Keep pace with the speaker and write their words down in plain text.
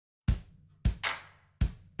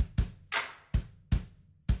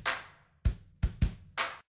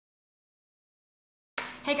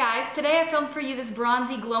Hey guys, today I filmed for you this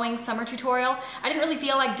bronzy glowing summer tutorial. I didn't really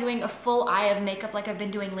feel like doing a full eye of makeup like I've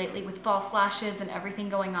been doing lately with false lashes and everything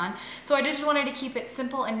going on. So I just wanted to keep it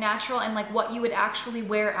simple and natural and like what you would actually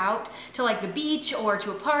wear out to like the beach or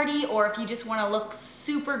to a party, or if you just want to look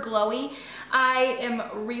super glowy. I am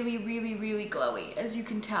really glowy, as you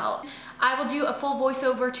can tell. I will do a full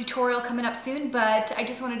voiceover tutorial coming up soon, but I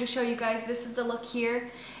just wanted to show you guys this is the look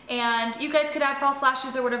here. And you guys could add false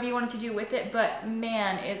lashes or whatever you wanted to do with it, but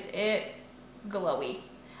man, is it glowy.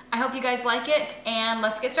 I hope you guys like it, and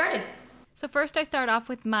let's get started. So first I start off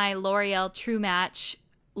with my L'Oreal True Match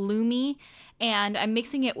Lumi, and I'm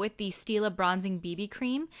mixing it with the Stila Bronzing BB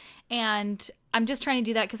Cream, and I'm just trying to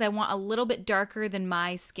do that because I want a little bit darker than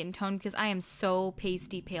my skin tone, because I am so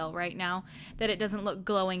pasty pale right now that it doesn't look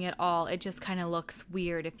glowing at all. It just kind of looks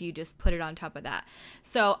weird if you just put it on top of that.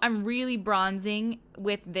 So I'm really bronzing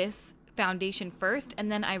with this foundation first, and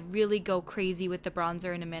then I really go crazy with the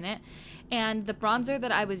bronzer in a minute. And the bronzer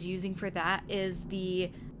that I was using for that is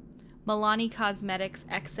the Milani Cosmetics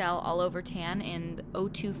XL All Over Tan in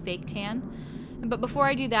 02 Fake Tan. But before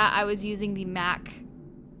I do that, I was using the MAC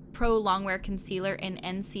Pro Longwear Concealer in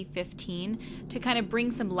NC15 to kind of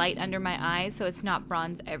bring some light under my eyes so it's not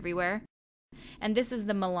bronze everywhere. And this is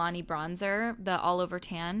the Milani bronzer, the All Over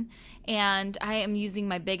Tan. And I am using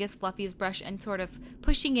my biggest, fluffiest brush and sort of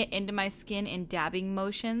pushing it into my skin in dabbing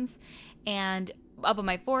motions, and up on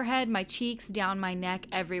my forehead, my cheeks, down my neck,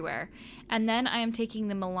 everywhere. And then I am taking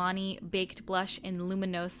the Milani Baked Blush in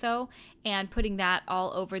Luminoso and putting that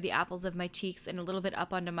all over the apples of my cheeks and a little bit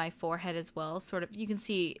up onto my forehead as well. Sort of, you can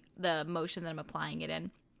see the motion that I'm applying it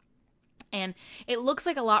in. And it looks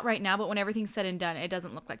like a lot right now, but when everything's said and done, it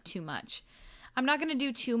doesn't look like too much. I'm not going to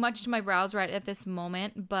do too much to my brows right at this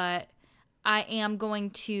moment, but I am going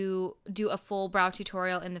to do a full brow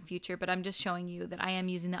tutorial in the future, but I'm just showing you that I am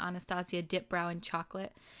using the Anastasia Dip Brow in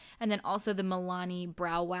Chocolate, and then also the Milani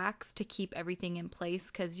Brow Wax to keep everything in place,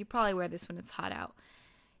 because you probably wear this when it's hot out.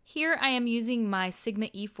 Here I am using my Sigma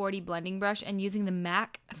E40 blending brush and using the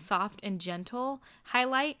MAC Soft and Gentle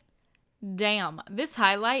highlight. Damn, this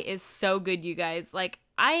highlight is so good, you guys. Like,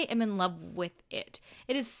 I am in love with it.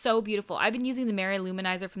 It is so beautiful. I've been using the Mary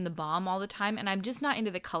Luminizer from the Balm all the time, and I'm just not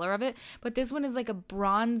into the color of it, but this one is like a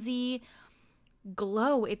bronzy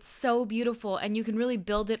glow. It's so beautiful, and you can really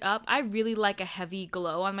build it up. I really like a heavy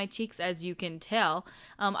glow on my cheeks, as you can tell.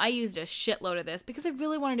 I used a shitload of this because I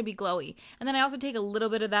really wanted to be glowy. And then I also take a little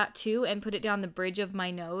bit of that too and put it down the bridge of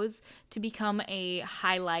my nose to become a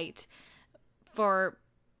highlight for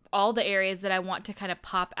all the areas that I want to kind of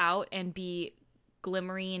pop out and be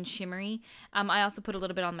glimmery and shimmery. I also put a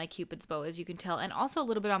little bit on my Cupid's bow, as you can tell, and also a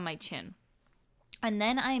little bit on my chin. And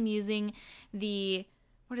then I am using the,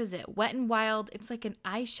 what is it, Wet n Wild. It's like an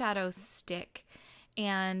eyeshadow stick,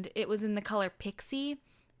 and it was in the color Pixie.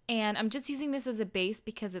 And I'm just using this as a base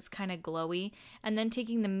because it's kind of glowy. And then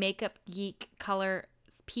taking the Makeup Geek color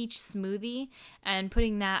Peach Smoothie and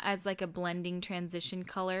putting that as like a blending transition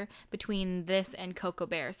color between this and Cocoa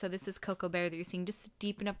Bear. So this is Cocoa Bear that you're seeing, just to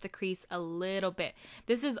deepen up the crease a little bit.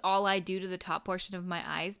 This is all I do to the top portion of my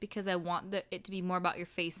eyes because I want it to be more about your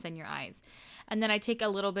face than your eyes. And then I take a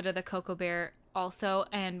little bit of the Cocoa Bear also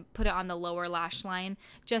and put it on the lower lash line,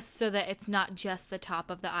 just so that it's not just the top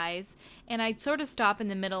of the eyes. And I sort of stop in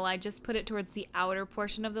the middle. I just put it towards the outer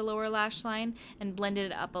portion of the lower lash line and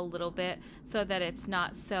blended it up a little bit so that it's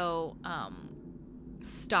not so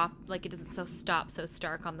it doesn't stop so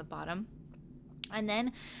stark on the bottom. And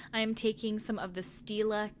then I'm taking some of the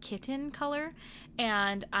Stila Kitten color,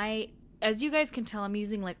 and as you guys can tell, I'm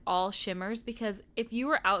using like all shimmers because if you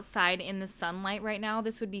were outside in the sunlight right now,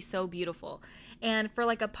 this would be so beautiful. And for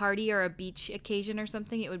like a party or a beach occasion or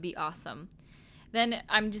something, it would be awesome. Then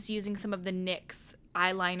I'm just using some of the NYX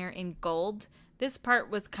eyeliner in gold. This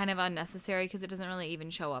part was kind of unnecessary because it doesn't really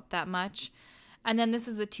even show up that much. And then this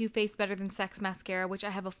is the Too Faced Better Than Sex mascara, which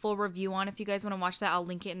I have a full review on. If you guys want to watch that, I'll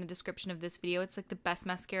link it in the description of this video. It's like the best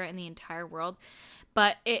mascara in the entire world.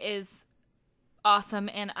 But it is awesome,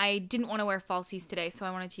 and I didn't want to wear falsies today, so I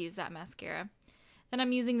wanted to use that mascara. Then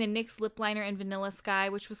I'm using the NYX lip liner in Vanilla Sky,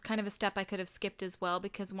 which was kind of a step I could have skipped as well,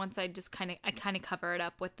 because once I just kind of cover it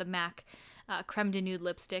up with the MAC Creme de Nude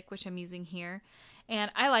lipstick, which I'm using here. And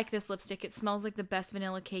I like this lipstick. It smells like the best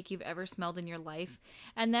vanilla cake you've ever smelled in your life.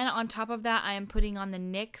 And then on top of that, I am putting on the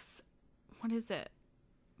NYX, what is it?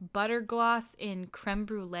 Butter Gloss in Creme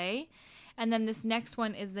Brulee. And then this next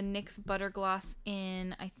one is the NYX Butter Gloss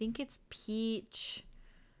in, I think it's Peach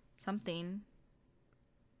something.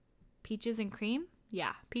 Peaches and Cream?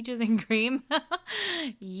 Yeah, Peaches and Cream.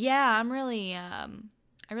 Yeah,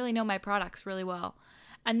 I really know my products really well.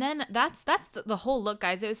 And then that's the whole look,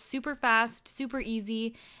 guys. It was super fast, super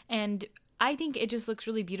easy, and I think it just looks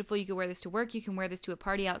really beautiful. You could wear this to work, you can wear this to a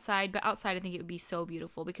party outside, but outside I think it would be so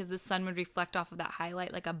beautiful because the sun would reflect off of that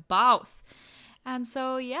highlight like a boss. And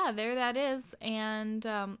so yeah, there that is. And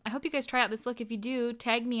I hope you guys try out this look. If you do,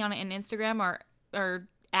 tag me on it in Instagram or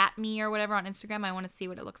at me or whatever on Instagram. I want to see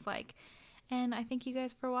what it looks like. And I thank you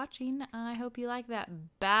guys for watching. I hope you like that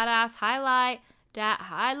badass highlight. Dat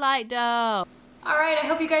highlight dough. Alright, I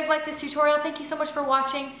hope you guys like this tutorial. Thank you so much for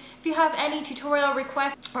watching. If you have any tutorial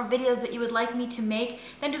requests or videos that you would like me to make,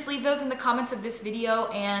 then just leave those in the comments of this video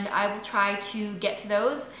and I will try to get to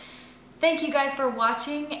those. Thank you guys for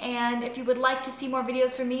watching, and if you would like to see more videos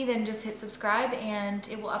from me, then just hit subscribe and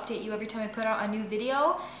it will update you every time I put out a new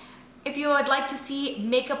video. If you would like to see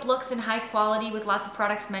makeup looks in high quality with lots of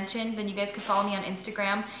products mentioned, then you guys can follow me on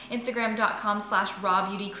Instagram,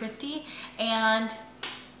 instagram.com/RawBeautyKristi, and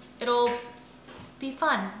it'll be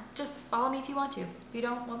fun. Just follow me if you want to. If you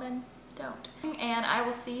don't, well then don't. And I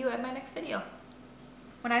will see you at my next video.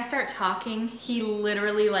 When I start talking, he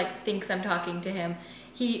literally like thinks I'm talking to him.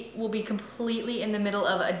 He will be completely in the middle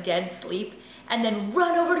of a dead sleep and then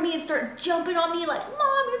run over to me and start jumping on me like,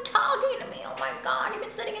 Mom, you're talking to me. Oh my God, you've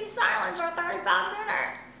been sitting in silence for 35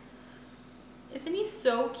 minutes. Isn't he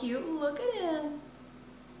so cute? Look at him.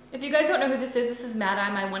 If you guys don't know who this is Mad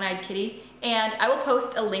Eye, my one-eyed kitty, and I will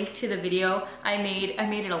post a link to the video I made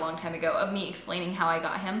it a long time ago of me explaining how I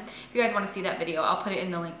got him. If you guys want to see that video, I'll put it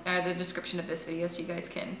in the link or the description of this video so you guys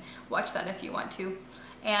can watch that if you want to.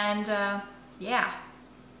 And yeah,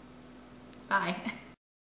 bye.